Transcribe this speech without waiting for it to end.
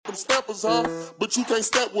them steppers, huh? But you can't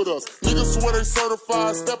step with us. Niggas swear they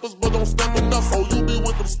certified steppers, but don't step enough. Oh, you be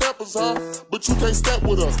with them steppers, huh? But you can't step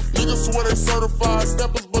with us. Niggas swear they certified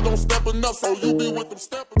steppers, but don't step enough. Oh, you be with them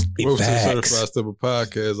steppers. Welcome to the Certified Stepper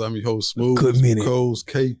Podcast. I'm your host, Smooth. Good minute. Co-host,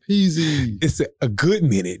 KPZ. It's a good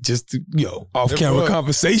minute, just to, off-camera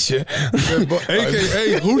conversation.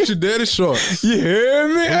 AKA Hoochie Daddy Shorts. You hear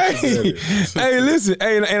me? Hey, listen.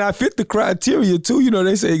 Hey, and I fit the criteria, too. You know,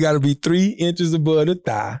 they say you got to be 3 inches above the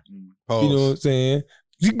thigh. Pause. You know what I'm saying?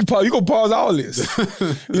 You can pause all this.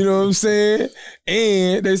 You know what I'm saying?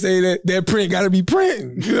 And they say that print got to be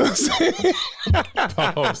printing. You know what I'm saying?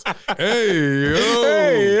 Pause. Hey, yo.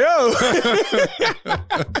 Hey, yo.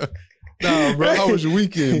 Nah, bro. How was your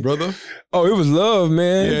weekend, brother? Oh, it was love,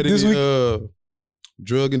 man. You had this any week,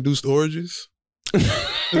 drug-induced orgies? Fuck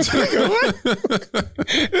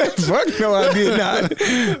no, I did not.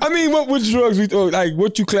 I mean, what drugs we like?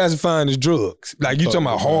 What you classifying as drugs? Like you talking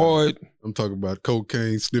about hard? I'm talking about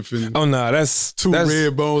cocaine, sniffing. Oh no, that's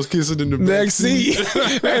red bones kissing in the back seat.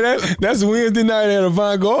 Hey, that's Wednesday night at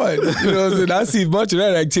Avant-Garde. You know what I'm saying? I see a bunch of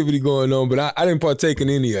that activity going on, but I didn't partake in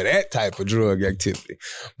any of that type of drug activity.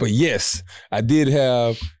 But yes, I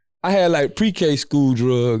had like pre-K school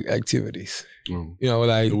drug activities. You know,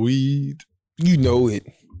 like the weed. You know it.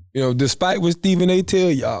 You know, despite what Stephen A.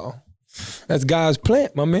 tell y'all, that's God's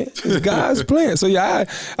plant, my man. It's God's plant. So yeah,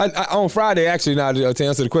 I on Friday, actually, now to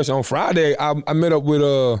answer the question, on Friday, I met up with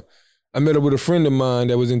a friend of mine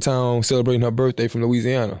that was in town celebrating her birthday from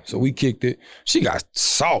Louisiana. So we kicked it. She got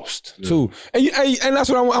sauced too, and that's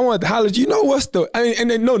what I wanted to holler at you. You know what's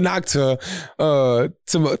and then no knock to my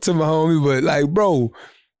homie, but like, bro.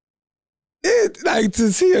 It like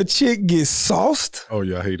to see a chick get sauced. Oh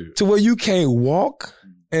yeah, I hate it. To where you can't walk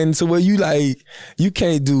and to where you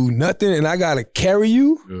can't do nothing and I gotta carry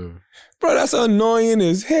you. Yeah. Bro, that's annoying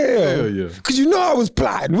as hell. Hell yeah. Cause you know I was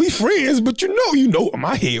plotting. We friends, but you know where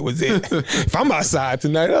my head was at. If I'm outside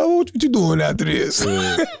tonight, what you doing after this?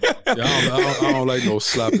 Yeah. I don't like no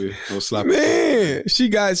sloppy. Man, she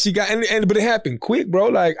got but it happened quick, bro.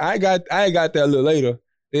 Like I got that a little later.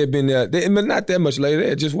 They had been there, but not that much later. They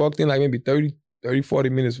had just walked in like maybe 30, 40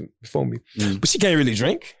 minutes before me. But she can't really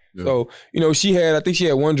drink. Yeah. So, you know, I think she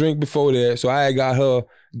had 1 drink before that. So I had got her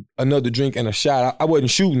another drink and a shot. I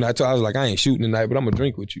wasn't shooting. I was like, I ain't shooting tonight, but I'm gonna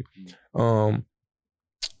drink with you. And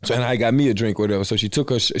I got me a drink or whatever. So she took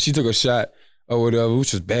a shot or whatever,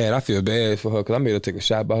 which was bad. I feel bad for her because I made her take a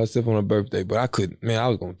shot by herself on her birthday, but I couldn't. Man, I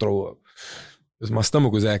was gonna throw up. Because my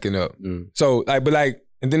stomach was acting up. So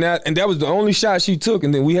and that was the only shot she took.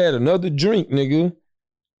 And then we had another drink, nigga.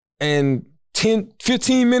 And 10,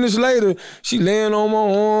 15 minutes later, she laying on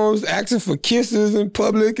my arms, asking for kisses in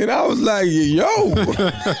public. And I was like, yo. You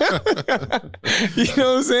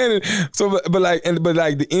know what I'm saying? So, but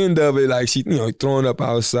the end of it, like she, throwing up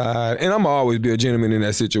outside. And I'm always be a gentleman in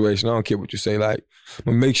that situation. I don't care what you say. Like, I'm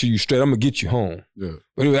gonna make sure you straight. I'm gonna get you home. Yeah.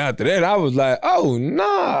 But after that, I was like, oh,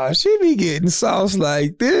 nah, she be getting sauce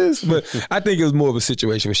like this. But I think it was more of a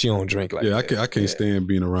situation where she don't drink like that. I can't stand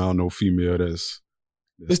being around no female that's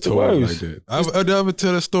it's the worst. Like that. Did I ever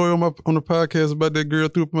tell that story on the podcast about that girl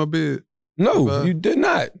threw up in my bed? No, you did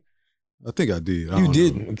not. I think I did. You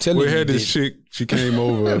didn't. I'm telling you. We had this chick, she came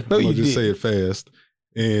over, no, I'll just say it fast,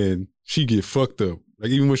 and she get fucked up.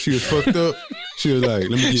 Like even when she was fucked up, she was like,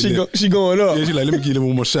 let me get she going up. Yeah, she like, let me get him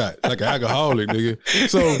one more shot. Like an alcoholic, nigga.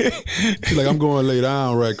 So she's like, I'm going to lay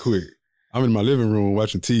down right quick. I'm in my living room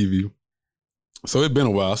watching TV. So it been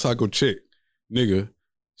a while, so I go check. Nigga,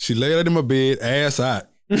 she laid out in my bed, ass out.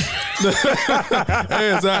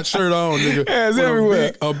 Ass out, shirt on, nigga. Ass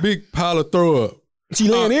everywhere. A big pile of throw up. She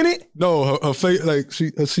laying in it? No, her face, like she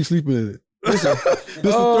sleeping in it. This throw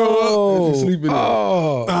up and she sleeping in it.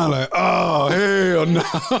 I'm like, oh, hell no.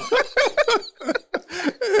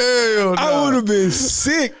 Hell no. I would have been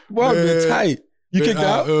sick. Boy, I would have been tight. You kicked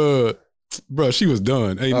out? Bro, she was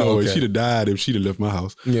done. Ain't no way. She'd have died if she'd have left my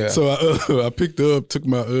house. Yeah. So I picked her up, took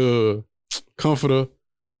my comforter,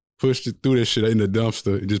 pushed it through that shit in the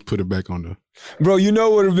dumpster and just put it back on there. Bro, you know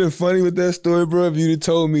what would have been funny with that story, bro? If you'd have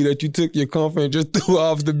told me that you took your comfort and just threw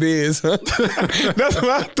off the beds, huh? That's what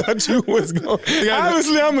I thought you was going.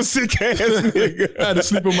 Obviously, I'm a sick ass nigga. I had to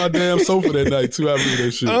sleep on my damn sofa that night too. I remember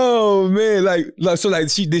that shit. Oh man,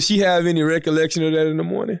 did she have any recollection of that in the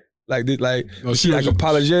morning? Was she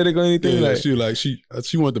apologetic or anything? Yeah,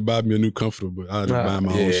 she wanted to buy me a new comforter, but I didn't buy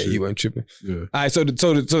my own shit. You wasn't tripping. Yeah. All right, so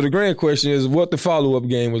the grand question is, what the follow up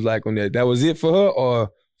game was like on that? That was it for her,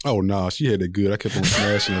 or? Oh no, she had it good. I kept on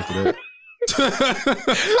smashing after that.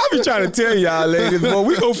 I be trying to tell y'all ladies, boy,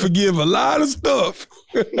 we gonna forgive a lot of stuff.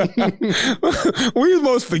 We the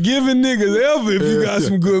most forgiving niggas ever if you got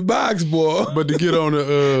some good box, boy. But to get on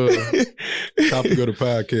the topic of the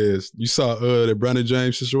podcast, you saw the Brandon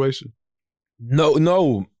James situation?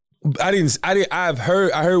 No. I didn't. I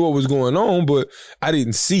heard what was going on, but I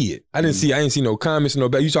didn't see it. I didn't see no comments, no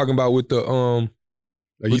bad. You talking about with the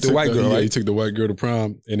with the white girl, right? Yeah, he took the white girl to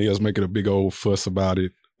prom, and he was making a big old fuss about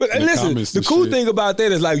it. But listen, the cool thing about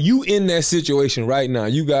that is like you in that situation right now.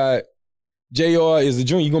 You got JR is the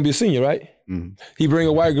junior. You gonna be a senior, right? Mm-hmm. He bring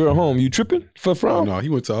a white girl home. You tripping for prom? No, he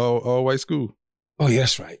went to all white school. Oh, yeah,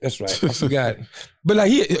 that's right. I forgot. But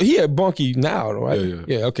like he at Bunky now, right?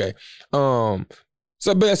 Yeah. Okay.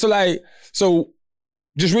 So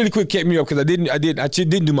just really quick, kept me up because I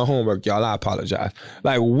didn't do my homework, y'all. I apologize.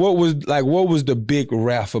 Like, what was the big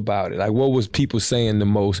rap about it? Like, what was people saying the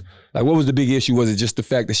most? Like, what was the big issue? Was it just the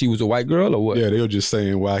fact that she was a white girl or what? Yeah, they were just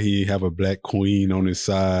saying why he have a black queen on his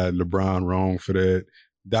side. LeBron wrong for that.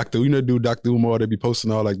 Dr. Umar, they be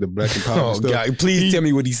posting all like the black empowerment stuff. God, please tell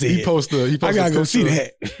me what he said. He posted I gotta go see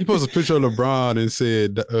that. He posted a picture of LeBron and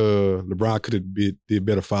said LeBron could have did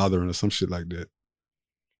better fathering or some shit like that.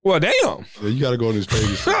 Well, damn. Yeah, you got to go on his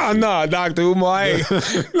page. Nah, Dr. Umar.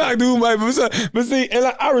 Dr. Umar. But see, and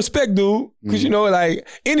like, I respect dude, because, you know, like,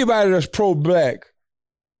 anybody that's pro-black,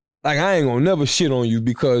 like, I ain't gonna never shit on you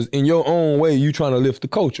because in your own way, you trying to lift the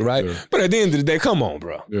culture, right? Yeah. But at the end of the day, come on,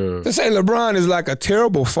 bro. Yeah. To say LeBron is like a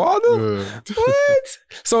terrible father? Yeah. What?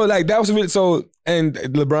 So, like, that was really, and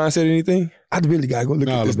LeBron said anything? I really got to go look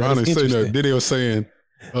at this. LeBron didn't say nothing. Then they were saying,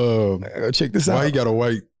 go check this out. Why he got a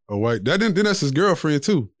white, then that's his girlfriend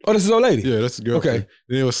too. Oh, that's his old lady? Yeah, that's his girlfriend. Okay.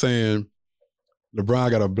 Then they were saying,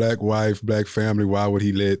 LeBron got a black wife, black family. Why would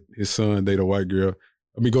he let his son date a white girl?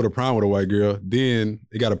 Go to prom with a white girl. Then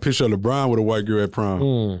they got a picture of LeBron with a white girl at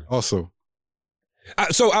prom also.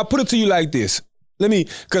 So I put it to you like this.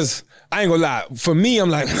 Because I ain't gonna lie. For me, I'm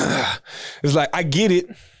like, it's like, I get it.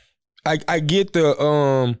 I get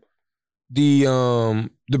the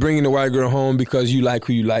bringing the white girl home because you like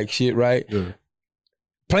who you like shit, right? Yeah.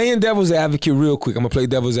 Playing devil's advocate real quick. I'm gonna play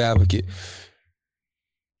devil's advocate.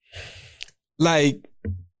 Like,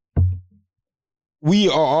 we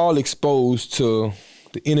are all exposed to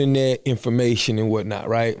the internet information and whatnot,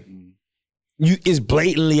 right? It's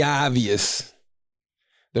blatantly obvious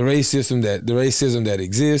the racism that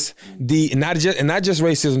exists. Not just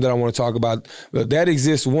racism that I want to talk about, but that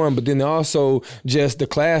exists one, but then also just the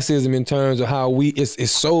classism in terms of how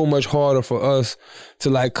it's so much harder for us to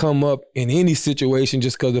like come up in any situation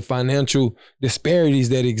just because of the financial disparities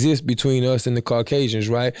that exist between us and the Caucasians,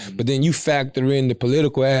 right? But then you factor in the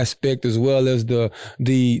political aspect as well as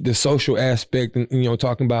the social aspect, and you know,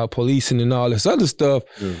 talking about policing and all this other stuff.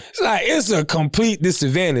 It's like it's a complete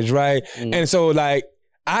disadvantage, right? And so like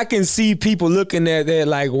I can see people looking at that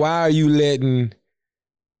like, why are you letting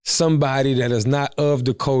somebody that is not of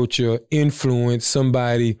the culture influence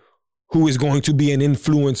somebody who is going to be an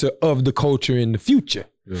influencer of the culture in the future?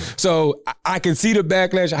 Yeah. So I can see the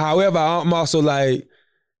backlash. However, I'm also like,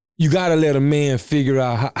 you got to let a man figure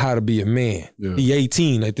out how to be a man. Yeah. He's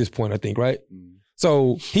 18 at this point, I think, right?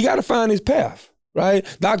 So he got to find his path, right?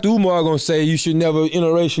 Dr. Umar going to say you should never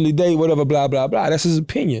interracially date, whatever, blah, blah, blah. That's his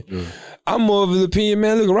opinion. Yeah. I'm more of the opinion,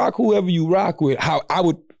 man, look, rock whoever you rock with. How I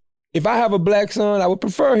would, if I have a black son, I would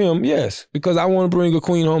prefer him, yes, because I want to bring a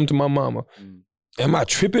queen home to my mama. Am I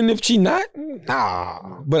tripping if she not?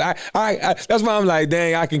 Nah. But I that's why I'm like,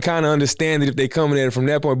 dang, I can kind of understand it if they coming at it from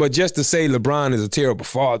that point. But just to say LeBron is a terrible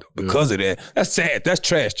father because of that, that's sad. That's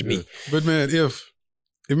trash to me. But man,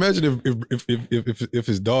 imagine if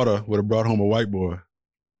his daughter would have brought home a white boy,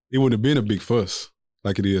 it wouldn't have been a big fuss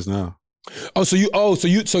like it is now. So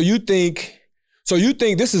you think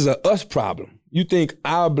this is a us problem. You think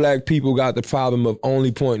our black people got the problem of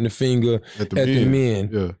only pointing the finger at the men.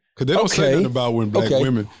 Yeah. Because they don't say nothing about when black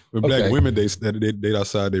women date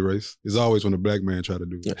outside their race. It's always when a black man try to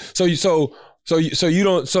do it. So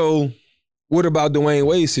what about Dwayne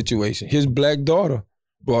Wade's situation? His black daughter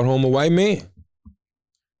brought home a white man.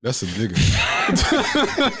 That's a nigga.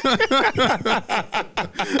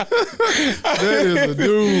 That is a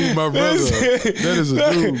dude, my brother. That is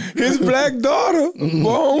a dude. His black daughter brought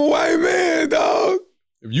home a white man, dog.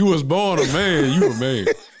 If you was born a man, you a man.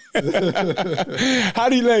 How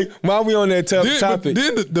do you like? While we on that topic?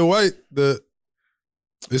 Then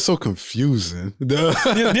it's so confusing.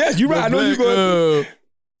 Yes, you're right. I know you go.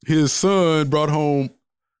 His son brought home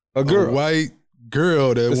a girl, a white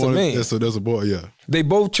girl that's a boy. Yeah, they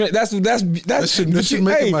both. That should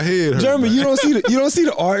make my head hurt. Jeremy, you don't see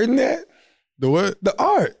the art in that. The what? The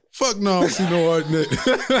art. Fuck no, I don't see no art in that.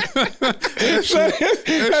 that shit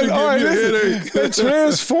give me a headache. They're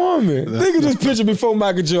transforming. Think of this picture before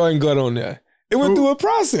Michael Jordan got on there. It went through a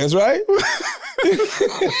process, right?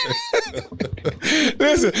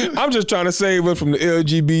 Listen, I'm just trying to save us from the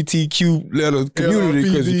LGBTQ letter community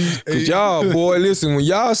because y'all, boy, listen, when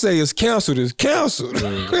y'all say it's canceled, it's canceled.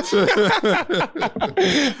 Right?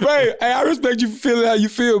 Hey, I respect you for feeling how you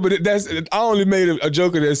feel, but I only made a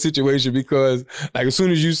joke of that situation because, like, as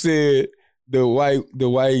soon as you said the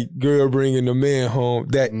white girl bringing the man home,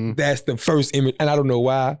 that's the first image, and I don't know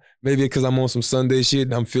why. Maybe because I'm on some Sunday shit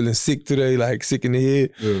and I'm feeling sick today, like sick in the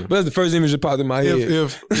head. Yeah. But that's the first image that popped in my head.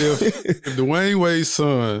 If Dwayne Wade's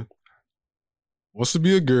son wants to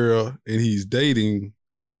be a girl and he's dating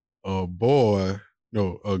a girl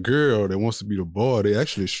that wants to be the boy, they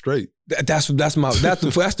actually straight. That's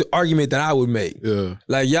the argument that I would make. Yeah,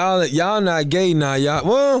 like y'all not gay now,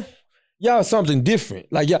 y'all something different.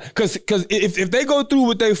 Like because if they go through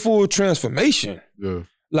with their full transformation, yeah.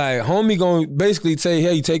 Like, homie gonna basically say,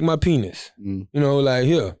 hey, take my penis. You know, like,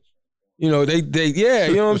 here. You know, they yeah,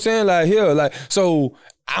 you know what I'm saying? Like, here. Like, so,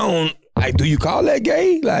 do you call that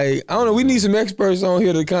gay? Like, I don't know. We need some experts on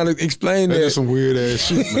here to kind of explain that. That's some weird ass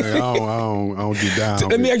shit, man. I don't get down.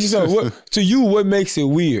 Let me ask you something. To you, what makes it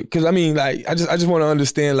weird? Because, I mean, like, I just want to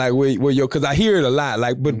understand, like, where because I hear it a lot,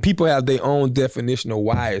 like, but people have their own definition of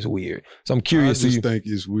why it's weird. So I'm curious. I just think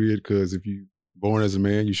it's weird because if you born as a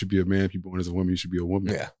man, you should be a man. If you're born as a woman, you should be a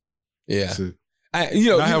woman. Yeah. I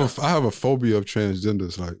have a phobia of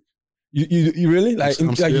transgenders. Like you really like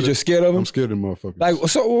you're just scared of them. I'm scared of them motherfuckers. Like,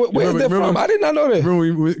 so where's that from? I did not know that.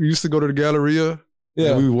 Remember we used to go to the Galleria.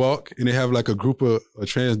 Yeah, and we walk and they have like a group of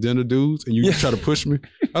transgender dudes and you try to push me.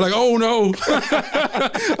 I'm like, oh no.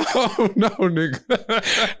 Oh no, nigga.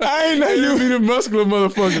 I ain't know you be the muscular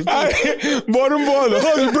motherfuckers. Boy, them boys,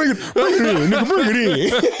 bring it in, nigga, bring it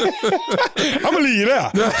in. I'm gonna leave you there.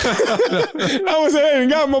 I was saying,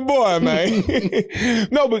 got my boy, man.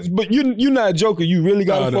 No, but you not joking. You really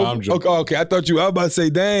got a no, I'm joking. Okay, I was about to say,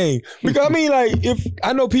 dang. Because I mean, like, if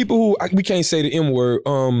I know people who we can't say the M word.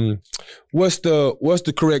 What's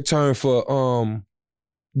the correct term for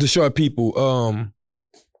the short people?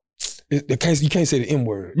 You can't say the M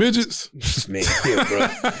word. Midgets? Man, yeah,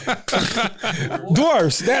 bro.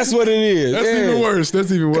 Dwarfs, that's what it is. That's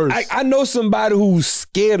even worse. I know somebody who's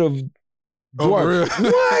scared of dwarfs. Oh,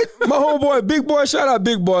 what? My homeboy, Big Boy, shout out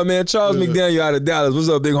Big Boy, man. Charles McDaniel out of Dallas. What's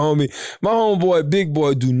up, big homie? My homeboy, Big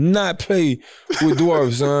Boy, do not play with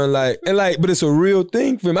dwarfs, son. But it's a real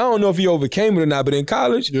thing for him. I don't know if he overcame it or not, but in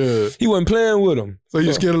college, he wasn't playing with him. So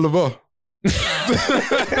you're scared of LeVar? He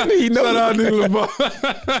know Shout out nigga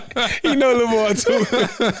LeVar. He know LeVar too.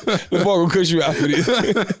 LeVar gonna cuss you out for this.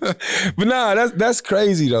 But nah, that's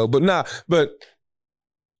crazy though. But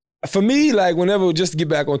for me, like, whenever, just to get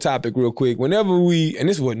back on topic real quick, whenever and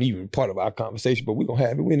this wasn't even part of our conversation, but we're gonna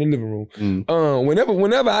have it, we're in the living room.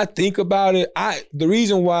 Whenever I think about it, the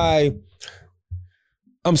reason why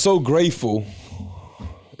I'm so grateful,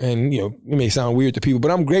 and you know, it may sound weird to people,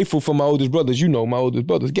 but I'm grateful for my oldest brothers. You know, my oldest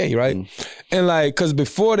brother's gay, right? And like, cause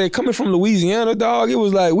before they coming from Louisiana, dog, it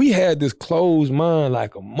was like, we had this closed mind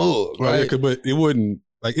like a mug, right? Yeah, but it wouldn't,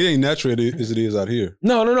 like, it ain't natural as it is out here.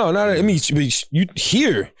 No. I mean, you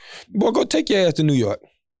here, boy, go take your ass to New York.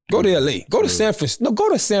 Go to LA. Go to San Francisco. No, go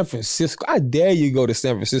to San Francisco. I dare you go to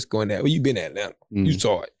San Francisco and that. Well, you been at Atlanta. You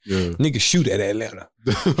saw it. Yeah. Niggas shoot at Atlanta.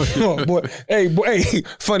 Oh, boy. Hey,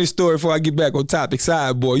 funny story before I get back on topic.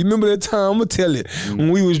 Side boy. You remember that time? I'm going to tell it.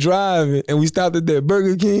 When we was driving and we stopped at that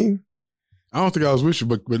Burger King. I don't think I was with you,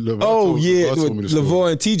 but LeVar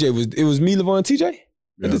LeVar and TJ. It was me, LeVar and TJ?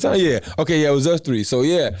 At the time? Yeah. Okay, yeah, it was us three. So,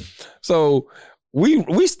 yeah. So,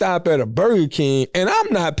 we stop at a Burger King and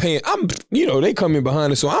I'm not paying. They come in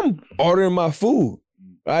behind us, so I'm ordering my food,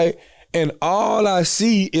 right? And all I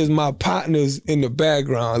see is my partners in the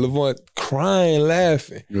background, LeVar crying,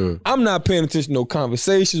 laughing. Yeah. I'm not paying attention to no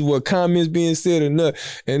conversations, what comments being said or nothing.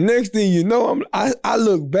 And next thing you know, I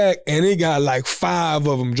look back and they got like 5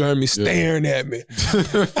 of them, Jeremy, staring at me.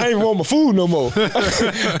 I ain't want my food no more.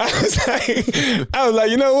 I was like,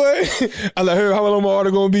 you know what? I was like, how long my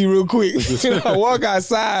order gonna be real quick? I walk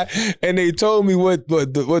outside and they told me what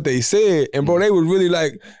they said. And bro, they was really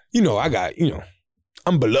like,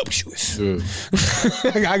 I'm voluptuous. Yeah.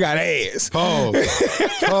 I got ass. Pause.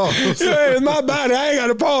 Yeah, it's my body. I ain't got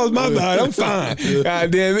to pause my body. I'm fine. Yeah. God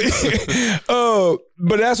damn it.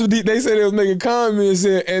 But that's what they said. They was making comments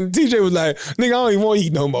and TJ was like, nigga, I don't even want to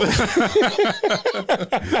eat no more.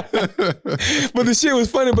 But the shit was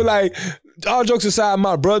funny. But like, all jokes aside,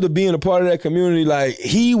 my brother being a part of that community, like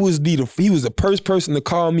he was the first person to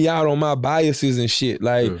call me out on my biases and shit.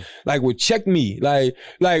 Like would check me. Like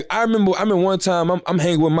I remember one time I'm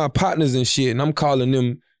hanging with my partners and shit, and I'm calling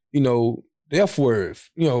them, you know, the F word,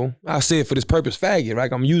 you know, I say it for this purpose, faggot,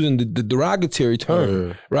 right? I'm using the derogatory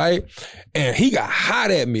term, right? And he got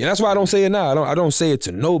hot at me. And that's why I don't say it now. I don't say it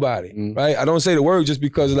to nobody, right? I don't say the word just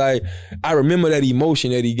because, like, I remember that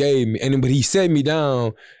emotion that he gave me. But he set me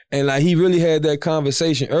down, and like he really had that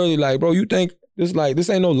conversation early, like, bro, you think this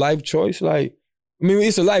ain't no life choice? Like, I mean,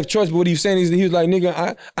 it's a life choice, but what he was saying is he was like,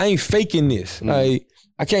 nigga, I ain't faking this. Like,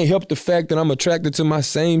 I can't help the fact that I'm attracted to my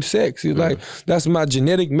same sex. He's like, that's my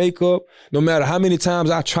genetic makeup. No matter how many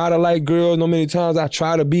times I try to like girls, no many times I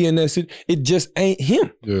try to be in that situation, it just ain't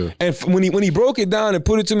him. Yeah. And when he broke it down and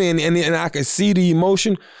put it to me and I could see the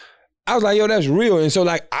emotion, I was like, yo, that's real. And so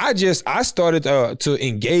like, I started to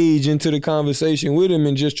engage into the conversation with him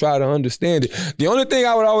and just try to understand it. The only thing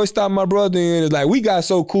I would always stop my brother in is like, we got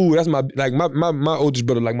so cool. That's my oldest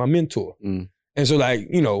brother, like my mentor. And so like,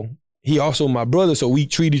 you know, he also my brother, so we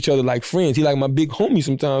treat each other like friends. He like my big homie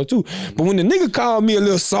sometimes too. But when the nigga called me a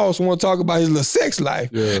little sauce and want to talk about his little sex life,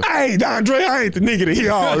 I ain't the nigga to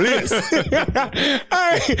hear all this.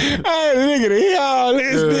 I ain't the nigga to hear all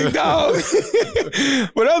this, big dog.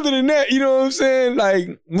 But other than that, you know what I'm saying?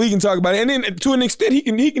 Like, we can talk about it. And then to an extent, he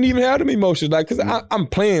can even have them emotions. Like, cause I'm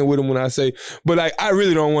playing with him when I say, but like, I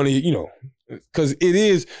really don't want to, you know, cause it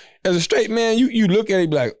is, as a straight man, you look at it and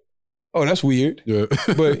be like, oh, that's weird. Yeah.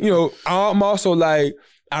 But, you know, I'm also like,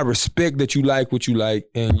 I respect that you like what you like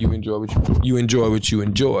and you enjoy what you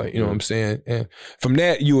enjoy. You know what I'm saying? And from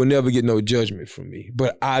that, you will never get no judgment from me.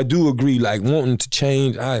 But I do agree, like, wanting to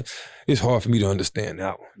change, it's hard for me to understand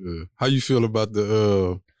that one. Yeah. How you feel about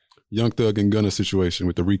the Young Thug and Gunna situation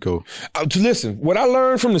with the RICO? Listen, what I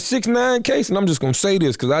learned from the 6ix9ine case, and I'm just gonna say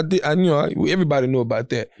this because everybody knew about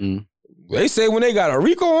that. They say when they got a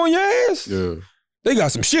RICO on your ass, they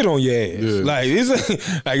got some shit on your ass. Yeah. Like,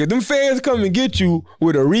 like if them feds come and get you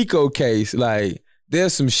with a RICO case, like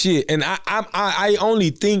there's some shit. And I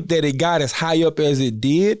only think that it got as high up as it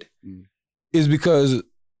did is because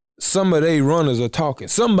some of they runners are talking.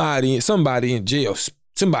 Somebody in jail,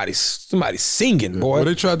 somebody singing, boy. Well,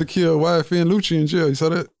 they tried to kill YFN and Hoochie in jail. You saw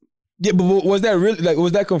that? Yeah, but was that really, like,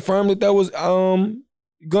 was that confirmed that was Young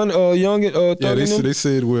Thug? Yeah, they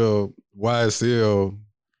said, well, YSL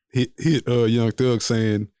hit Young Thug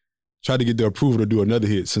saying, tried to get their approval to do another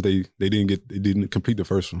hit since they didn't complete the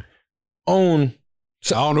first one. I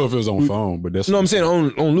don't know if it was on phone, but that's no. I'm saying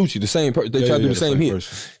on Hoochie, the same person. They tried to do the same hit.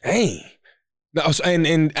 Person. Dang.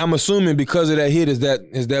 And I'm assuming because of that hit, is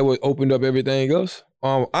that what opened up everything else?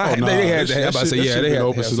 They had to have. I say yeah, they had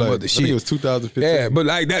to have some other shit. I think it was 2015. Yeah, but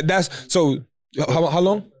like that's so. How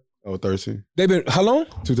long? Oh, 13. They've been how long?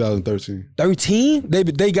 2013. 13?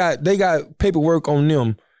 They got paperwork on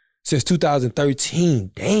them since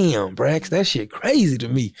 2013. Damn, Brax, that shit crazy to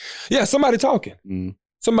me. Yeah, somebody talking.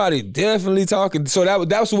 Somebody definitely talking. So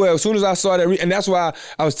that's where, as soon as I saw that, and that's why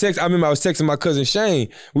I remember I was texting my cousin Shane.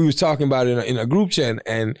 We was talking about it in a group chat,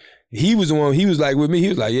 and he was the one, he was like with me, he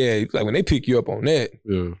was like, yeah, like when they pick you up on that,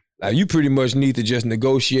 like you pretty much need to just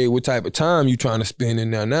negotiate what type of time you trying to spend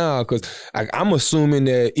in there now. Cause I'm assuming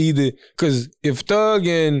that cause if Thug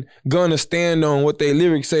and Gunna stand on what they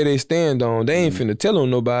lyrics say they stand on, they ain't finna tell on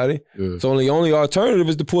nobody. Yeah. So the only alternative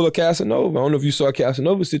is to pull a Casanova. I don't know if you saw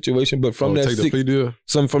Casanova's situation, but from that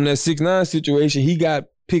 6ix9ine situation, he got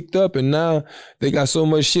picked up and now they got so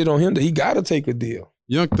much shit on him that he gotta take a deal.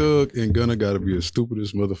 Young Thug and Gunna gotta be the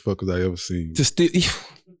stupidest motherfuckers I ever seen.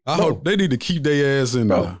 I hope they need to keep their ass in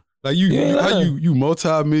there. Like you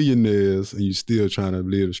multi-millionaires and you still trying to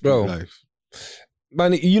live a street life.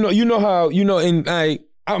 But you know how, and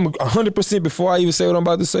I'm 100% before I even say what I'm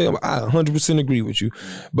about to say, I 100% agree with you.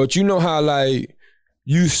 But you know how like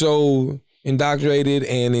you so indoctrinated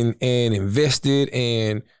and invested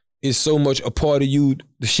and it's so much a part of you,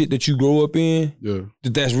 the shit that you grow up in,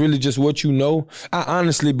 that's really just what you know. I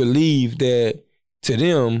honestly believe that to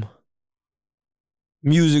them,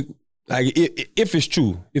 music, like if it's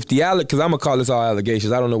true, because I'm gonna call this all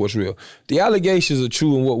allegations, I don't know what's real. The allegations are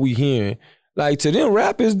true in what we hearing. Like to them,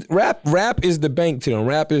 rap is the bank to them.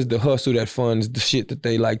 Rap is the hustle that funds the shit that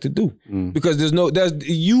they like to do. Because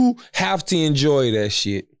you have to enjoy that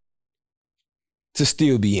shit to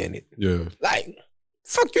still be in it. Yeah. Like,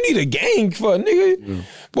 fuck, you need a gang for a nigga. Yeah.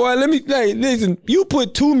 Boy, listen, you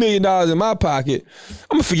put $2 million in my pocket,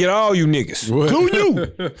 I'm gonna forget all you niggas. Who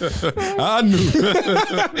you? I knew.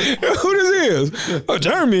 Who this is? Oh,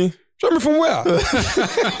 Jeremy. Show me from where?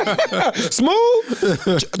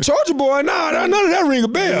 Smooth? Georgia boy? Nah, none of that ring a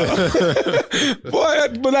bell. Boy,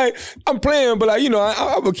 but like, I'm playing, but like, you know,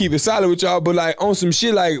 I will keep it solid with y'all, but like on some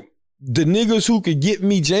shit like the niggas who could get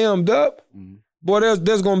me jammed up, boy,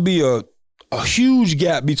 there's gonna be a huge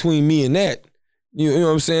gap between me and that. You know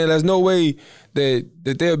what I'm saying? There's no way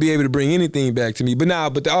that they'll be able to bring anything back to me.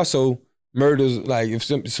 But also murders, like if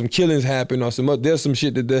some killings happen or there's some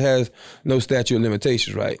shit that has no statute of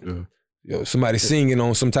limitations, right? Yeah. You know, somebody singing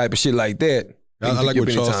on some type of shit like that. I like what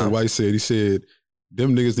Charleston White said. He said,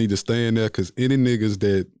 them niggas need to stay in there because any niggas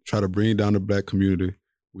that try to bring down the black community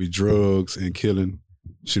with drugs and killing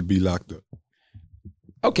should be locked up.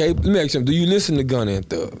 Okay, let me ask you something. Do you listen to Gunna and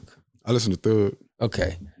Thug? I listen to Thug.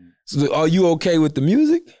 Okay. So are you okay with the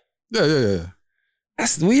music? Yeah.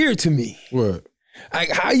 That's weird to me. What?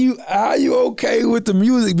 Like how you okay with the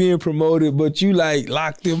music being promoted, but you like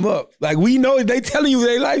lock them up? Like we know they telling you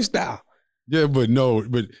their lifestyle. Yeah, but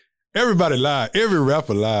everybody lie. Every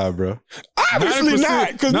rapper lie, bro. Obviously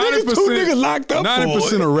not, because niggas, 2 niggas locked up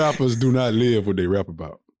 90% of rappers do not live what they rap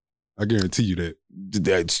about. I guarantee you that.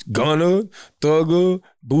 That's Gunna, Thugger,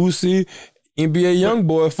 Boosie, NBA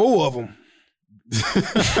Youngboy, 4 of them.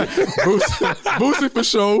 Boosie for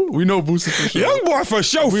sure. We know Boosie for sure. Youngboy for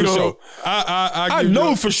sure. I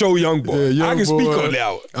know for sure Youngboy. Yeah, I can speak on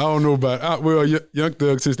that. I don't know about Young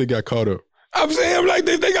Thug since they got caught up. I'm saying like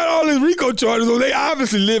they got all these RICO charges, so they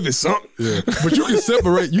obviously live in something. Yeah, but you can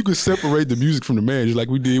separate the music from the man, just like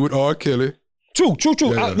we did with R. Kelly. True.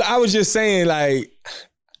 Yeah. I was just saying like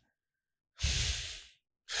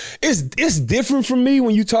it's different for me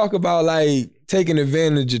when you talk about like taking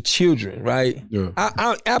advantage of children, right? Yeah.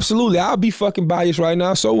 I absolutely, I'll be fucking biased right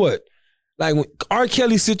now. So what? Like when R.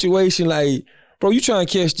 Kelly's situation, like, bro, you trying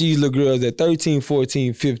to catch these little girls at 13,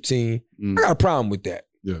 14, 15. I got a problem with that.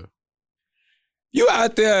 Yeah. You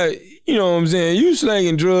out there, you know what I'm saying? You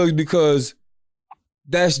slanging drugs because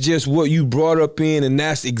that's just what you brought up in, and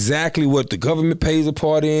that's exactly what the government pays a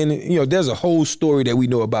part in. You know, there's a whole story that we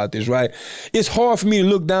know about this, right? It's hard for me to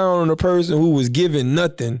look down on a person who was given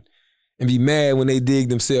nothing and be mad when they dig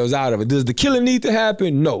themselves out of it. Does the killing need to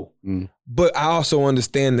happen? No. But I also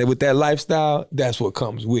understand that with that lifestyle, that's what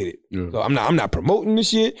comes with it. Yeah. So I'm not promoting the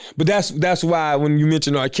shit, but that's why when you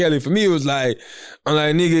mentioned R. Kelly, for me it was like, I'm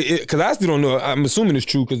like, nigga, because I still don't know. I'm assuming it's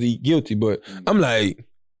true because he's guilty, but I'm like,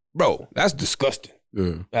 bro, that's disgusting.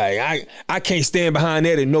 Yeah. Like I can't stand behind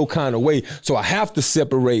that in no kind of way. So I have to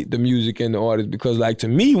separate the music and the artist because, like, to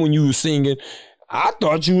me, when you were singing, I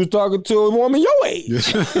thought you was talking to a woman your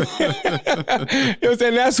age. You know what I'm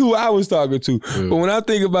saying? That's who I was talking to. Yeah. But when I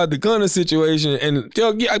think about the Gunna situation, and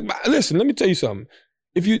listen, let me tell you something.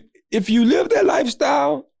 If you live that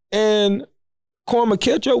lifestyle and karma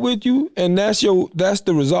catch up with you, and that's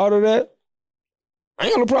the result of that, I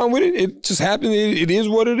ain't got no problem with it. It just happened. It is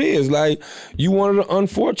what it is. Like, you one of the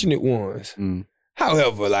unfortunate ones.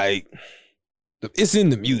 However, like, it's in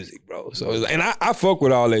the music, bro. So, and I fuck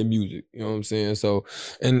with all that music. You know what I'm saying? So,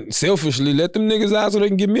 and selfishly, let them niggas out so they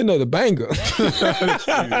can give me another banger. I'm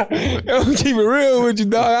keep it real with you,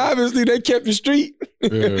 dog. Obviously, they kept the street. Yeah.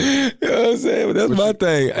 You know what I'm saying? But that's my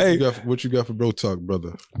thing. Hey, what you got for Bro Talk,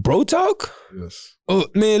 brother? Bro Talk? Yes. Oh,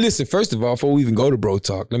 man, listen. First of all, before we even go to Bro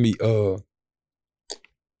Talk, let me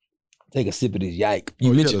take a sip of this yike.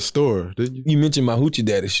 You mentioned a store, didn't you? You mentioned my Hoochie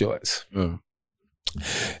Daddy shorts.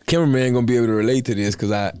 Cameraman gonna be able to relate to this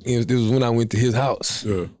because this was when I went to his house.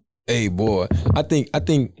 Yeah. Hey boy, I think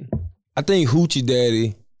Hoochie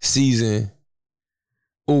Daddy season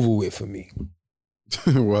over with for me.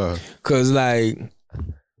 Wow. Cause like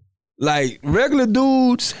regular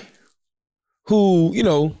dudes who, you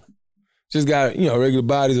know, just got, you know, regular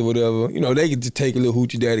bodies or whatever, you know, they can just take a little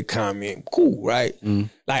Hoochie Daddy comment. Cool, right?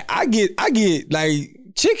 Like I get like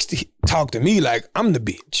chicks talk to me like I'm the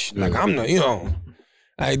bitch. Like I'm the, you know.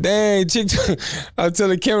 Like, dang, chick, I was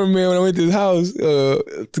telling the cameraman when I went to his house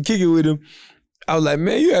to kick it with him, I was like,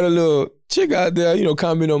 man, you had a little chick out there, you know,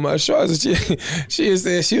 comment on my shorts. And she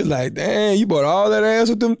said, she was like, dang, you bought all that ass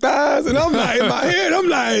with them thighs? And I'm like, in my head, I'm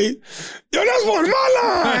like, yo, that's one of my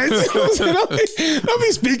lines. You know what I'm saying? Don't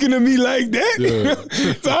be speaking to me like that. Yeah.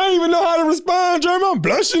 So I don't even know how to respond, Jeremy. I'm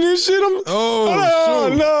blushing and shit.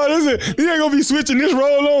 No, listen, you ain't gonna be switching this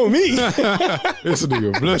role on me. This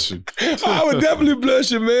nigga blushing. I would definitely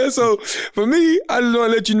blushing, man. So for me, I just want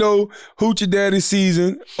to let you know Hoochie Daddy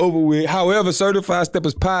season over with. However, Certified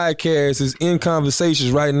Steppers Podcast is in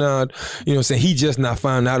conversations right now. You know what I'm saying? He just not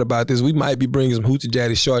finding out about this. We might be bringing some Hoochie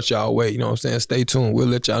Daddy shorts y'all way. You know what I'm saying? Stay tuned. We'll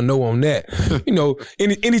let y'all know on that. You know,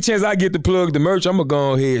 any chance I get to plug the merch, I'm gonna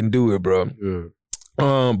go ahead and do it, bro. Yeah.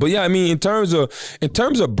 But yeah, I mean, in terms of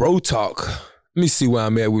Bro Talk, Let me see where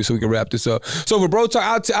I'm at with so we can wrap this up. So for bro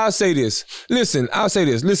talk, I'll say this. Listen,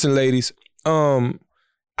 ladies.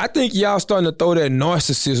 I think y'all starting to throw that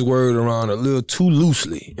narcissist word around a little too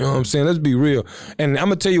loosely. You know what I'm saying? Let's be real. And I'm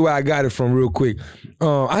gonna tell you where I got it from real quick.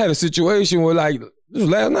 I had a situation where like this was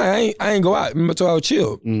last night, I ain't go out. Remember, I was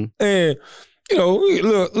chill. And you know,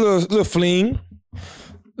 little fling,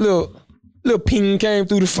 little ping came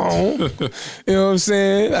through the phone. You know what I'm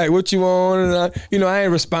saying? Like, what you want? And I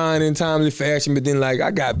ain't responding in timely fashion, but then like I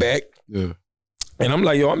got back. Yeah. And I'm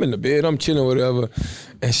like, yo, I'm in the bed, I'm chilling, whatever.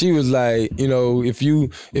 And she was like, if you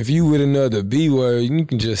with another B word, you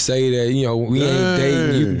can just say that, we ain't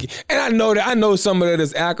dating. And I know some of that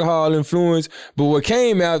is alcohol influence, but what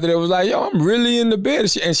came after that was like, yo, I'm really in the bed.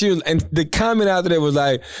 And the comment after that was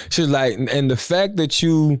like, she was like, and the fact that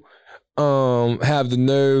you have the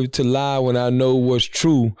nerve to lie when I know what's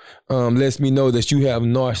true lets me know that you have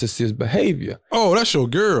narcissist behavior. Oh, that's your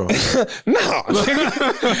girl. No.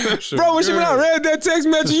 Bro, when I read that text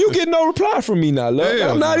message, you get no reply from me now, love.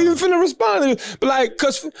 I'm not even finna respond to it. But like,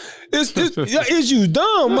 cause is you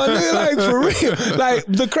dumb, my nigga? Like, for real. Like,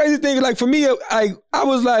 the crazy thing, like for me, I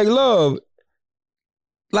was like, love,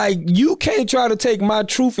 like, you can't try to take my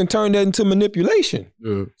truth and turn that into manipulation.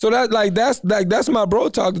 Yeah. So that's my bro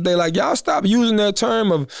talk today. Like, y'all stop using that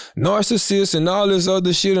term of narcissist and all this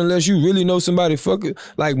other shit unless you really know somebody fucking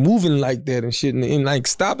like moving like that and shit. And like,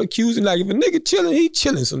 stop accusing. Like, if a nigga chilling, he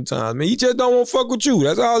chilling sometimes, man. He just don't want to fuck with you.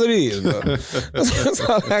 That's all it is, bro. that's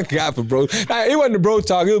all I got for bro. Like, it wasn't a bro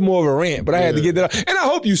talk. It was more of a rant, but I had to get that out. And I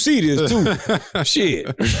hope you see this too. Shit.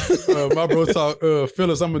 My bro talk,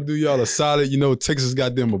 Phyllis, I'm gonna do y'all a solid. Texas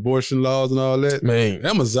got them abortion laws and all that. Man.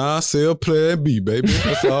 Amazon sell Plan B, baby.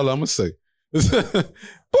 That's all I'm gonna say. Boy,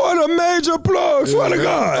 the major plug, swear to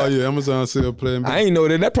God. Oh yeah, Amazon sell Plan B. I ain't know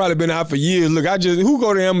that. That probably been out for years. Look, who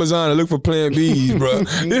go to Amazon and look for Plan Bs, bro?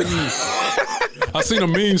 I seen a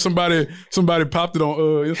meme, somebody popped it on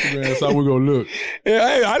Instagram, so we gonna look. Yeah,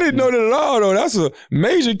 hey, I didn't know that at all, though. That's a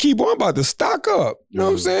major key. Boy, I'm about to stock up. You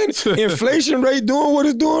know what I'm saying? Inflation rate doing what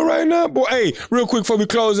it's doing right now. Boy, hey, real quick before we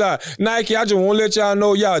close out, Nike, I just want to let y'all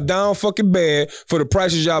know y'all down fucking bad for the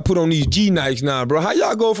prices y'all put on these G Nikes now, bro. How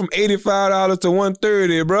y'all go from $85 to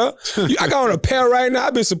 $130, bro? I got on a pair right now.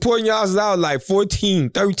 I've been supporting y'all since I was like 14,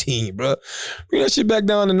 13, bro. Bring that shit back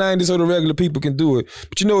down to 90 so the regular people can do it.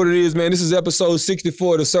 But you know what it is, man. This is episode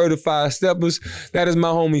 64 of the Certified Steppers. That is my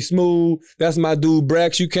homie Smooth. That's my dude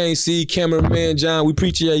Brax. You can't see cameraman John. We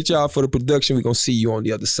appreciate y'all for the production. We gonna see you on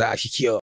the other side. Yeah.